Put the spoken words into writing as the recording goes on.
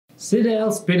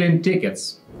Cdl Speeding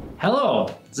Tickets. Hello,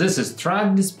 this is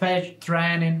Truck Dispatch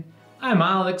Training. I'm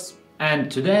Alex, and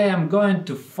today I'm going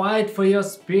to fight for your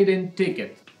speeding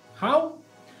ticket. How?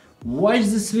 Watch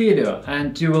this video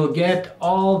and you will get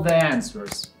all the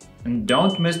answers. And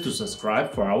don't miss to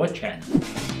subscribe for our channel.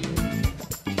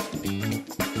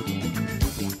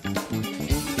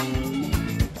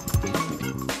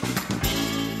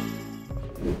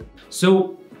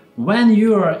 So, when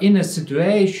you are in a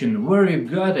situation where you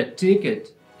got a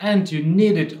ticket and you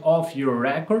need it off your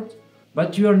record,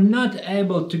 but you are not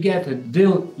able to get a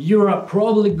deal, you are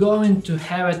probably going to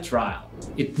have a trial.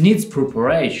 It needs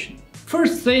preparation.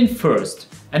 First thing first,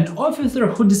 an officer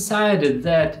who decided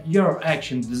that your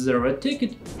action deserves a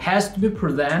ticket has to be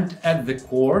present at the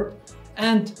court,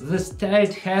 and the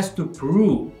state has to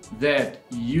prove that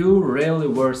you really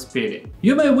were speeding.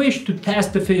 You may wish to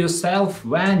testify yourself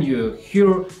when you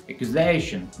hear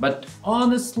accusation, but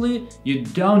honestly, you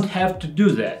don't have to do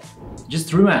that.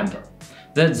 Just remember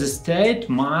that the state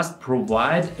must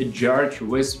provide a judge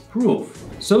with proof.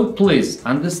 So please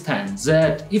understand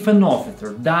that if an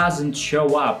officer doesn't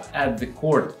show up at the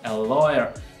court, a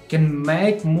lawyer can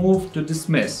make move to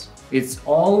dismiss. It's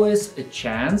always a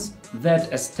chance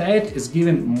that a state is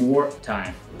given more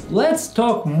time. Let's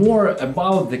talk more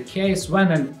about the case when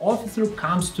an officer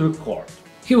comes to a court.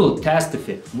 He will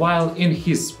testify, while in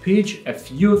his speech a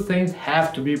few things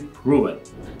have to be proven.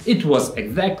 It was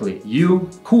exactly you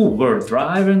who were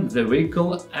driving the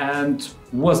vehicle and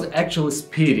was actually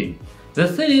speeding. The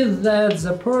thing is that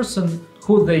the person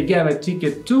who they gave a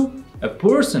ticket to, a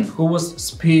person who was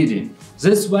speeding.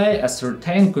 This way, a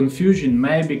certain confusion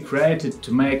may be created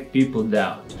to make people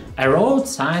doubt. A road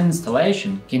sign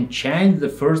installation can change the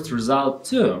first result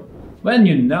too. When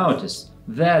you notice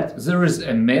that there is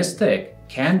a mistake,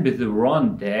 can be the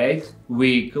wrong date,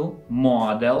 vehicle,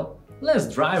 model,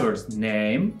 less driver's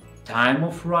name, time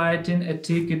of writing a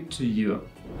ticket to you.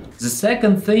 The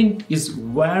second thing is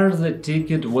where the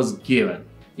ticket was given.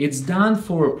 It's done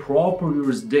for a proper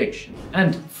jurisdiction.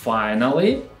 And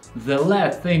finally, the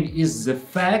last thing is the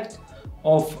fact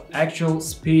of actual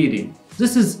speeding.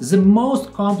 This is the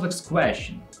most complex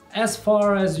question. As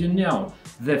far as you know,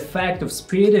 the fact of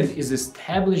speeding is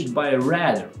established by a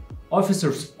radar.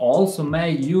 Officers also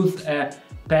may use a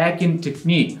packing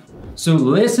technique. So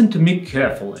listen to me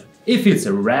carefully. If it's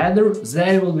a radar,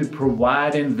 they will be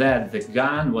providing that the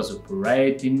gun was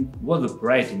operating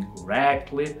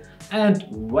correctly, and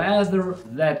whether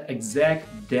that exact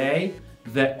day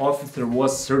the officer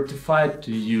was certified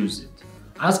to use it.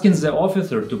 Asking the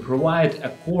officer to provide a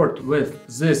court with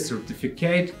this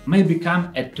certificate may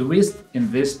become a twist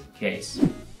in this case.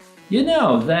 You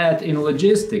know that in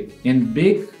logistics, in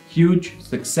big, huge,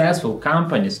 successful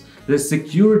companies, the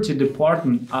security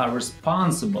department are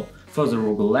responsible for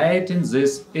regulating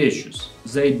these issues.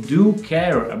 They do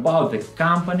care about the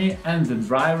company and the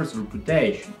driver's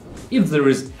reputation. If there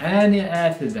is any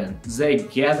evidence, they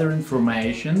gather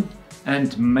information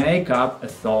and make up a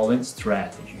solid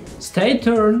strategy. Stay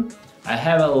tuned, I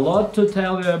have a lot to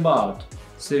tell you about.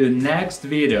 See you next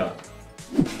video.